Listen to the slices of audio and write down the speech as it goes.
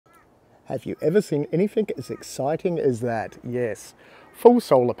Have you ever seen anything as exciting as that? Yes, full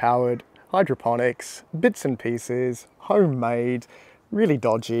solar powered, hydroponics, bits and pieces, homemade, really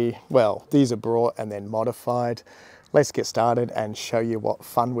dodgy. Well, these are brought and then modified. Let's get started and show you what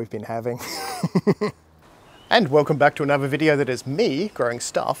fun we've been having. And welcome back to another video that is me growing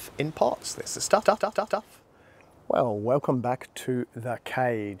stuff in pots. This is stuff. Well, welcome back to the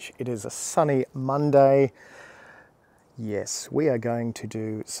cage. It is a sunny Monday. Yes, we are going to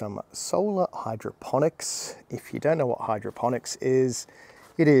do some solar hydroponics. If you don't know what hydroponics is,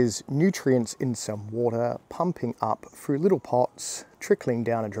 it is nutrients in some water, pumping up through little pots, trickling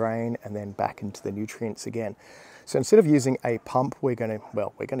down a drain, and then back into the nutrients again. So instead of using a pump, we're going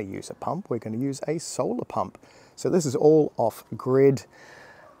to use a pump. We're going to use a solar pump. So this is all off grid.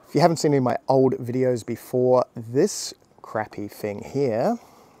 If you haven't seen any of my old videos before, this crappy thing here,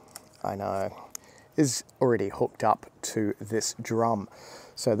 I know, is already hooked up to this drum.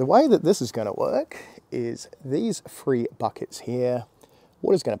 So the way that this is going to work is these 3 buckets here,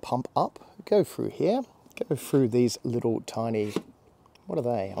 water's going to pump up, go through here, go through these little tiny, what are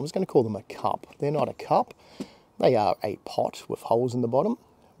they? I was going to call them a cup. They're not a cup. They are a pot with holes in the bottom.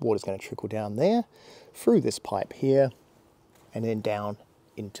 Water's going to trickle down there, through this pipe here, and then down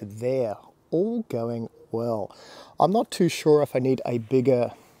into there. All going well. I'm not too sure if I need a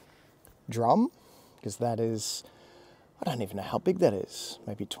bigger drum, because that is, I don't even know how big that is.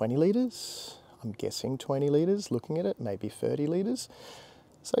 Maybe 20 litres? I'm guessing 20 litres, looking at it, maybe 30 litres.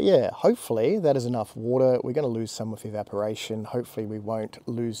 So yeah, hopefully that is enough water. We're going to lose some with evaporation. Hopefully we won't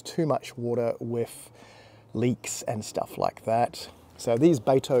lose too much water with leaks and stuff like that. So these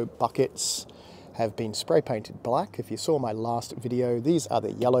Beto buckets have been spray painted black. If you saw my last video, these are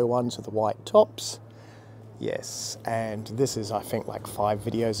the yellow ones with the white tops. Yes, and this is, I think, like 5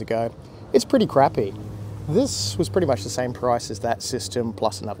 videos ago. It's pretty crappy. This was pretty much the same price as that system,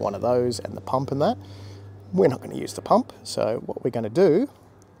 plus another one of those and the pump and that. We're not going to use the pump, so what we're going to do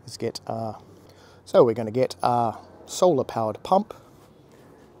is get our solar powered pump,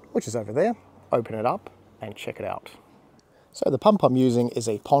 which is over there. Open it up and check it out. So the pump I'm using is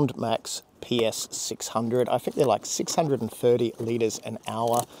a Pond Max PS 600. I think they're like 630 litres an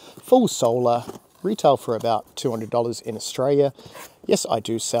hour, full solar. Retail for about $200 in Australia. Yes, I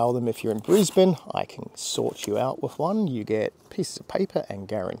do sell them. If you're in Brisbane, I can sort you out with one. You get pieces of paper and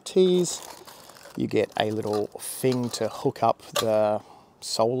guarantees. You get a little thing to hook up the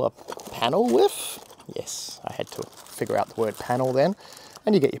solar panel with. Yes, I had to figure out the word panel then.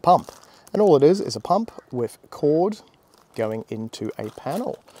 And you get your pump. And all it is a pump with cord going into a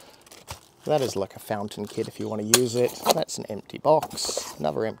panel. That is like a fountain kit if you want to use it. That's an empty box.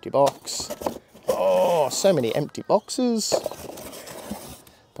 Another empty box. Oh, so many empty boxes.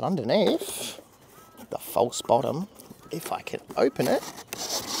 But underneath the false bottom, if I can open it,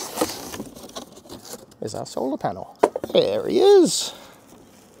 is our solar panel. There he is.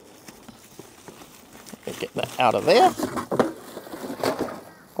 Let me get that out of there.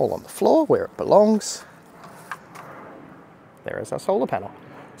 All on the floor where it belongs. There is our solar panel.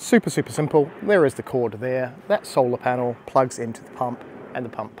 Super simple. There is the cord there. That solar panel plugs into the pump and the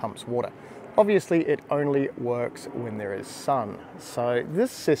pump pumps water. Obviously, it only works when there is sun. So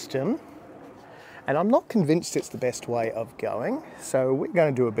this system, and I'm not convinced it's the best way of going, so we're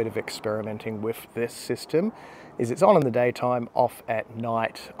going to do a bit of experimenting with this system. It's on in the daytime, off at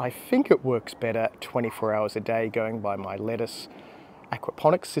night. I think it works better 24 hours a day going by my lettuce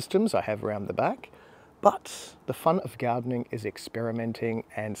aquaponics systems I have around the back. But the fun of gardening is experimenting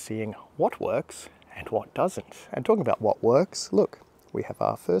and seeing what works and what doesn't. And talking about what works, look. We have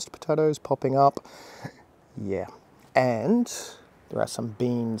our first potatoes popping up. Yeah, and there are some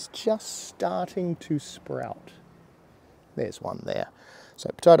beans just starting to sprout. There's one there. So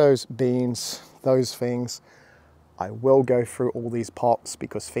potatoes, beans, those things. I will go through all these pots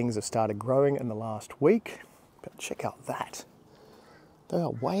because things have started growing in the last week. But check out that. There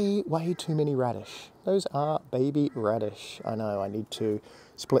are way too many radish. Those are baby radish. I know, I need to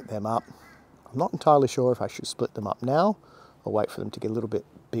split them up. I'm not entirely sure if I should split them up now or wait for them to get a little bit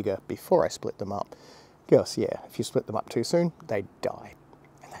bigger before I split them up. Because yeah, if you split them up too soon, they die.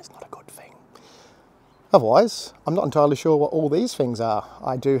 And that's not a good thing. Otherwise, I'm not entirely sure what all these things are.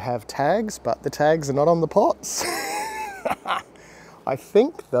 I do have tags, but the tags are not on the pots. I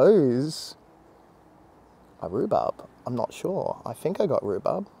think those are rhubarb. I'm not sure. I think I got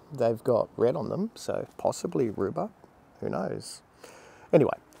rhubarb. They've got red on them, so possibly rhubarb. Who knows?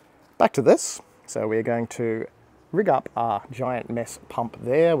 Anyway, back to this. So we're going to rig up our giant mess pump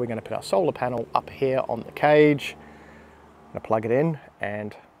there. We're going to put our solar panel up here on the cage. I'm going to plug it in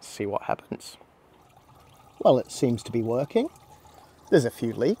and see what happens. Well, it seems to be working. There's a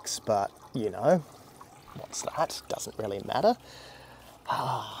few leaks, but you know, what's that? Doesn't really matter.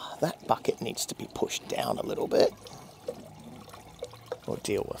 That bucket needs to be pushed down a little bit. We'll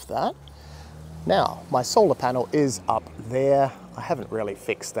deal with that. Now, my solar panel is up there. I haven't really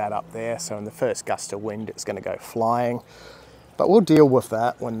fixed that up there, so in the first gust of wind, it's going to go flying. But we'll deal with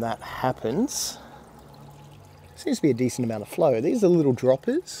that when that happens. Seems to be a decent amount of flow. These are little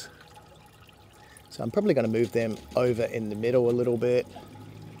droppers. So I'm probably going to move them over in the middle a little bit.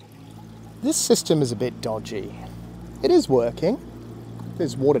 This system is a bit dodgy. It is working.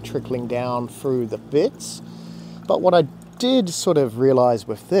 There's water trickling down through the bits. But what I did sort of realize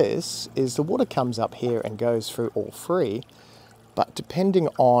with this is the water comes up here and goes through all three. But depending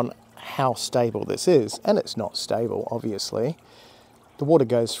on how stable this is, and it's not stable, obviously, the water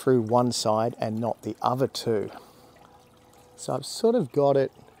goes through one side and not the other two. So I've sort of got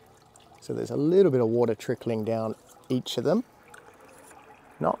it, so there's a little bit of water trickling down each of them.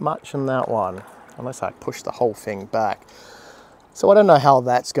 Not much on that one, unless I push the whole thing back. So I don't know how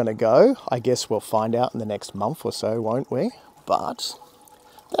that's going to go. I guess we'll find out in the next month or so, won't we? But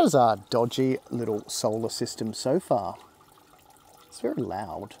that is our dodgy little solar system so far. It's very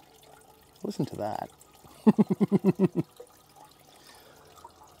loud. Listen to that.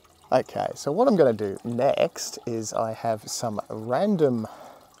 Okay, so what I'm going to do next is I have some random,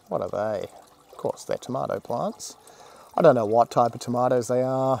 what are they? Of course, they're tomato plants. I don't know what type of tomatoes they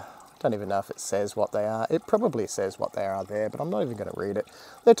are. Don't even know if it says what they are. It probably says what they are there, but I'm not even going to read it.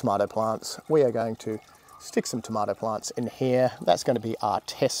 They're tomato plants. We are going to stick some tomato plants in here. That's going to be our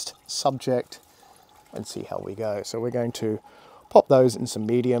test subject and see how we go. So we're going to pop those in some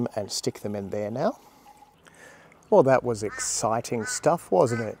medium and stick them in there now. Well, that was exciting stuff,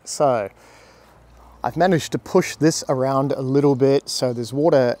 wasn't it? So I've managed to push this around a little bit. So there's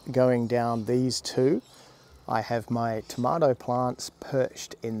water going down these two. I have my tomato plants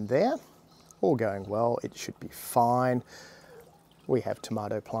perched in there. All going well, it should be fine. We have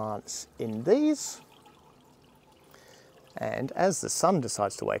tomato plants in these. And as the sun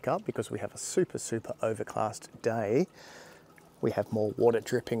decides to wake up, because we have a super overcast day, we have more water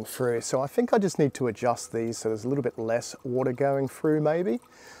dripping through. So I think I just need to adjust these so there's a little bit less water going through maybe.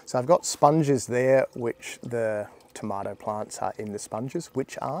 So I've got sponges there, which the tomato plants are in the sponges,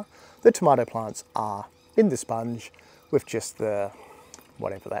 which are the tomato plants are in the sponge with just the,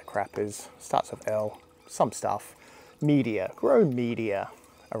 whatever that crap is, starts with L, some stuff, media, grow media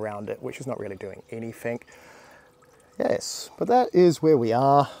around it, which is not really doing anything. Yes, but that is where we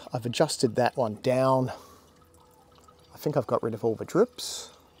are. I've adjusted that one down. I think I've got rid of all the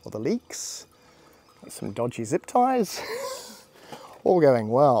drips, or the leaks, got some dodgy zip ties, all going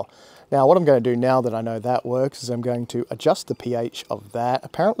well. Now what I'm going to do now that I know that works is I'm going to adjust the pH of that.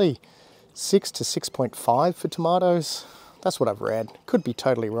 Apparently 6 to 6.5 for tomatoes. That's what I've read. Could be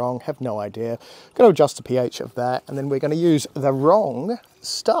totally wrong, have no idea. Going to adjust the pH of that, and then we're going to use the wrong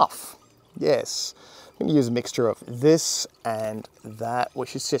stuff. Yes, I'm going to use a mixture of this and that,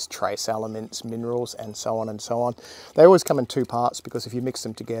 which is just trace elements, minerals, and so on and so on. They always come in two parts because if you mix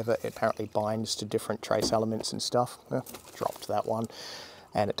them together, it apparently binds to different trace elements and stuff. Dropped that one,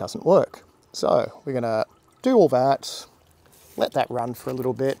 and it doesn't work. So we're going to do all that, let that run for a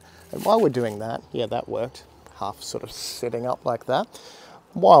little bit. And while we're doing that, yeah, that worked, half sort of sitting up like that.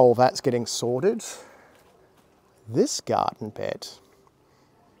 While all that's getting sorted, this garden bed,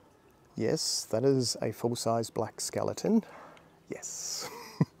 yes, that is a full-size black skeleton. Yes.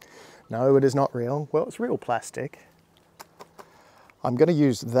 No, it is not real. Well, it's real plastic. I'm going to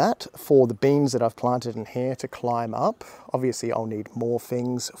use that for the beans that I've planted in here to climb up. Obviously, I'll need more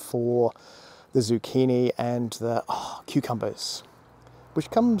things for the zucchini and the cucumbers. Which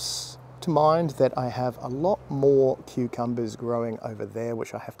comes to mind that I have a lot more cucumbers growing over there,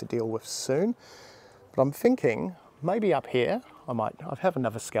 which I have to deal with soon. But I'm thinking maybe up here, I have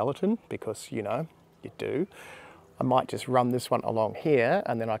another skeleton because, you know, you do. I might just run this one along here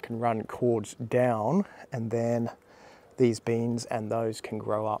and then I can run cords down and then these beans and those can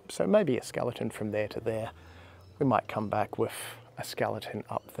grow up. So maybe a skeleton from there to there. We might come back with a skeleton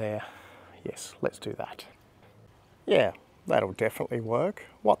up there. Yes, let's do that. Yeah. That'll definitely work.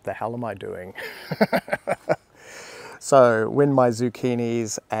 What the hell am I doing? So when my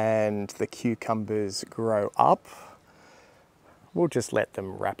zucchinis and the cucumbers grow up, we'll just let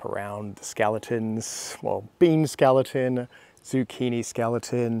them wrap around the skeletons. Well, bean skeleton, zucchini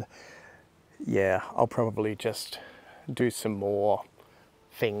skeleton. Yeah, I'll probably just do some more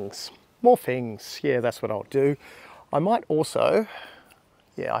things. More things, yeah, that's what I'll do. I might also,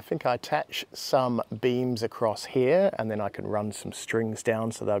 yeah, I think I attach some beams across here and then I can run some strings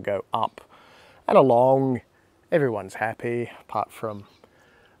down so they'll go up and along everyone's happy, apart from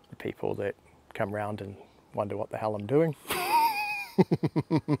the people that come round and wonder what the hell I'm doing.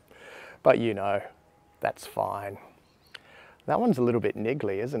 But you know, that's fine. That one's a little bit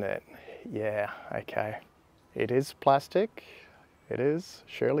niggly, isn't it? Yeah, okay. It is plastic. It is.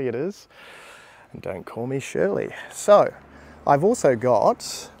 Shirley, it is. And don't call me Shirley. So, I've also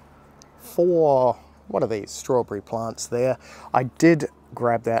got 4, what are these, strawberry plants there. I did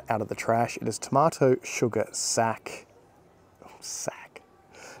grab that out of the trash. It is tomato sugar sack.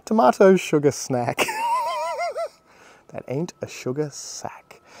 Tomato sugar snack. That ain't a sugar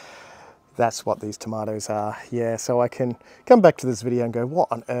sack. That's what these tomatoes are. Yeah, so I can come back to this video and go,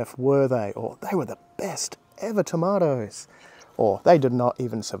 what on earth were they? Or they were the best ever tomatoes. Or they did not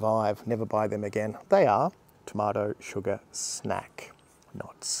even survive. Never buy them again. They are tomato sugar snack,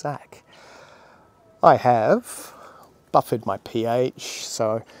 not sack. I have buffered my pH,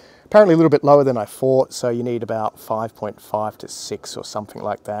 so apparently a little bit lower than I thought, so you need about 5.5 to 6 or something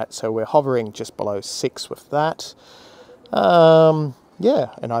like that. So we're hovering just below 6 with that.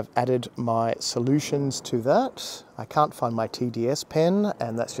 Yeah, and I've added my solutions to that. I can't find my TDS pen,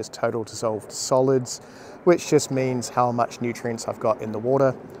 and that's just total dissolved solids, which just means how much nutrients I've got in the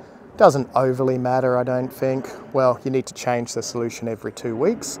water. Doesn't overly matter, I don't think. Well, you need to change the solution every 2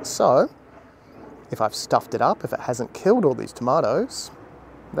 weeks, so if I've stuffed it up, if it hasn't killed all these tomatoes,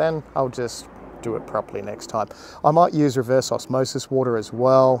 then I'll just do it properly next time. I might use reverse osmosis water as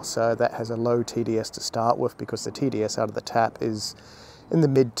well, so that has a low TDS to start with, because the TDS out of the tap is in the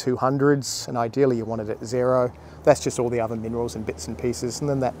mid 200s, and ideally you want it at 0. That's just all the other minerals and bits and pieces, and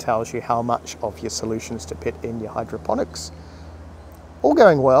then that tells you how much of your solutions to put in your hydroponics. All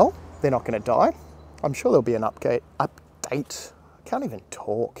going well, they're not going to die. I'm sure there'll be an update. I can't even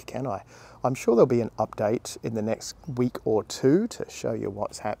talk, can I? I'm sure there'll be an update in the next week or 2 to show you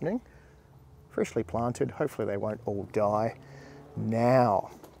what's happening. Freshly planted, hopefully they won't all die. Now,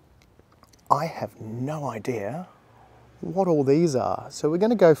 I have no idea what all these are. So we're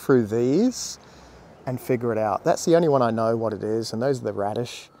going to go through these and figure it out. That's the only one I know what it is, and those are the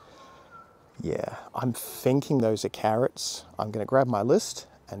radish. Yeah, I'm thinking those are carrots. I'm going to grab my list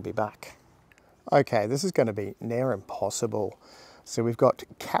and be back. Okay, this is going to be near impossible. So we've got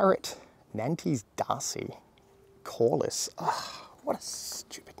carrot, Nantes Darcy, Corliss. Oh, what a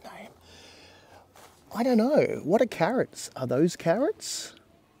stupid name. I don't know. What are carrots? Are those carrots?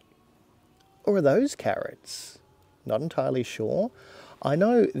 Or are those carrots? Not entirely sure. I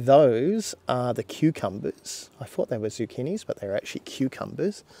know those are the cucumbers. I thought they were zucchinis, but they're actually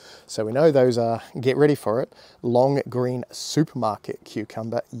cucumbers. So we know those are, get ready for it, long green supermarket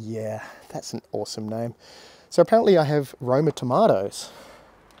cucumber. Yeah, that's an awesome name. So apparently I have Roma tomatoes.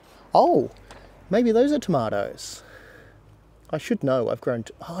 Oh, maybe those are tomatoes. I should know, I've grown,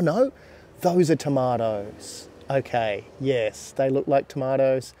 oh no, those are tomatoes. Okay, yes, they look like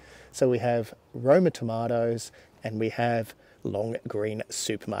tomatoes. So we have Roma tomatoes and we have long green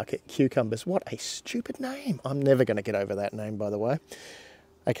supermarket cucumbers. What a stupid name. I'm never going to get over that name, by the way.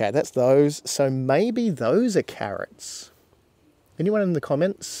 Okay, that's those. So maybe those are carrots. Anyone in the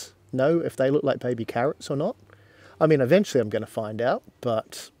comments know if they look like baby carrots or not? I mean, eventually I'm going to find out,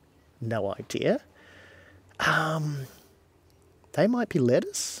 but no idea. They might be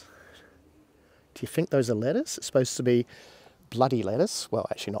lettuce. Do you think those are lettuce? It's supposed to be bloody lettuce. Well,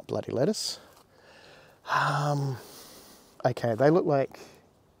 actually not bloody lettuce. Okay, they look like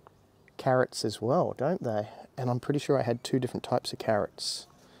carrots as well, don't they? And I'm pretty sure I had 2 different types of carrots.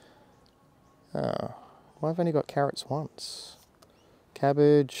 Oh, well, I've only got carrots once.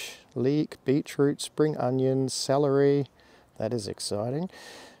 Cabbage, leek, beetroot, spring onions, celery. That is exciting.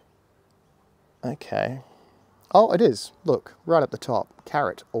 Okay. Oh, it is. Look, right at the top.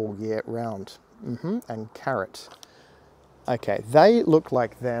 Carrot all year round. And carrot. Okay, they look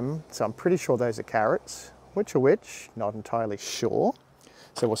like them, so I'm pretty sure those are carrots. Which are which? Not entirely sure.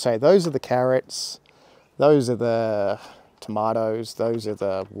 So we'll say those are the carrots, those are the tomatoes, those are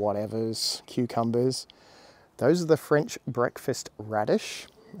the whatevers, cucumbers. Those are the French breakfast radish.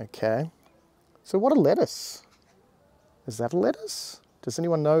 Okay. So what a lettuce? Is that a lettuce? Does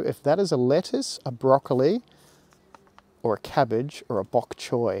anyone know if that is a lettuce, a broccoli, or a cabbage, or a bok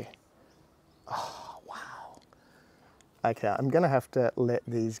choy? Oh, wow. Okay, I'm going to have to let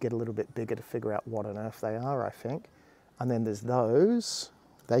these get a little bit bigger to figure out what on earth they are, I think. And then there's those.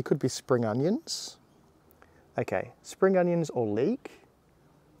 They could be spring onions. Okay, spring onions or leek.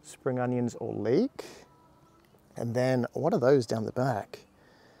 Spring onions or leek. And then, what are those down the back?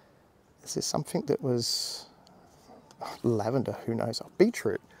 Is this something that was lavender? Who knows? Oh,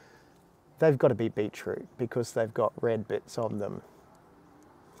 beetroot. They've got to be beetroot because they've got red bits on them.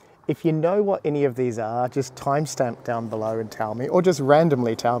 If you know what any of these are, just timestamp down below and tell me, or just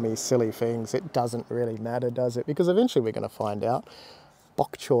randomly tell me silly things. It doesn't really matter, does it? Because eventually we're going to find out.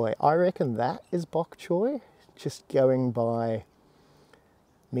 Bok choy. I reckon that is bok choy, just going by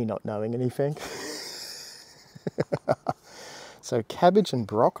me not knowing anything. So cabbage and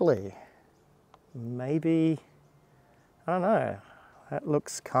broccoli. Maybe, I don't know. That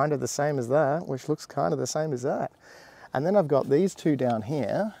looks kind of the same as that, which looks kind of the same as that. And then I've got these two down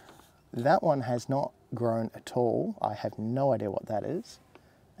here. That one has not grown at all. I have no idea what that is.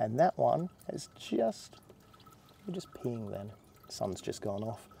 And that one has just, you're just peeing then. The sun's just gone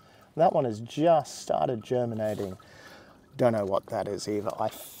off. That one has just started germinating. Don't know what that is either. I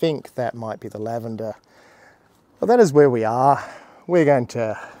think that might be the lavender. Well, that is where we are. We're going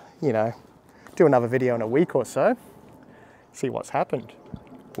to, you know, do another video in a week or so. See what's happened.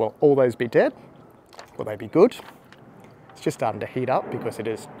 Will all those be dead? Will they be good? It's just starting to heat up because it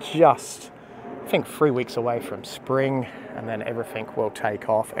is just, I think, 3 weeks away from spring, and then everything will take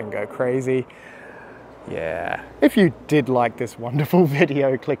off and go crazy. Yeah. If you did like this wonderful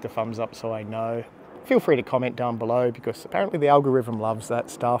video, click the thumbs up so I know. Feel free to comment down below because apparently the algorithm loves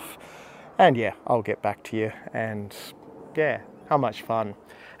that stuff. And yeah, I'll get back to you. And yeah, how much fun.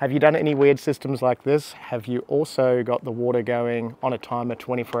 Have you done any weird systems like this? Have you also got the water going on a timer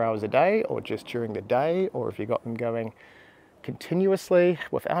 24 hours a day, or just during the day? Or have you got them going continuously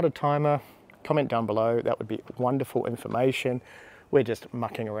without a timer? Comment down below. That would be wonderful information. We're just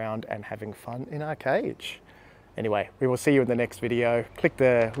mucking around and having fun in our cage. Anyway, we will see you in the next video. Click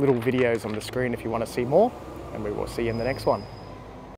the little videos on the screen if you want to see more, and we will see you in the next one.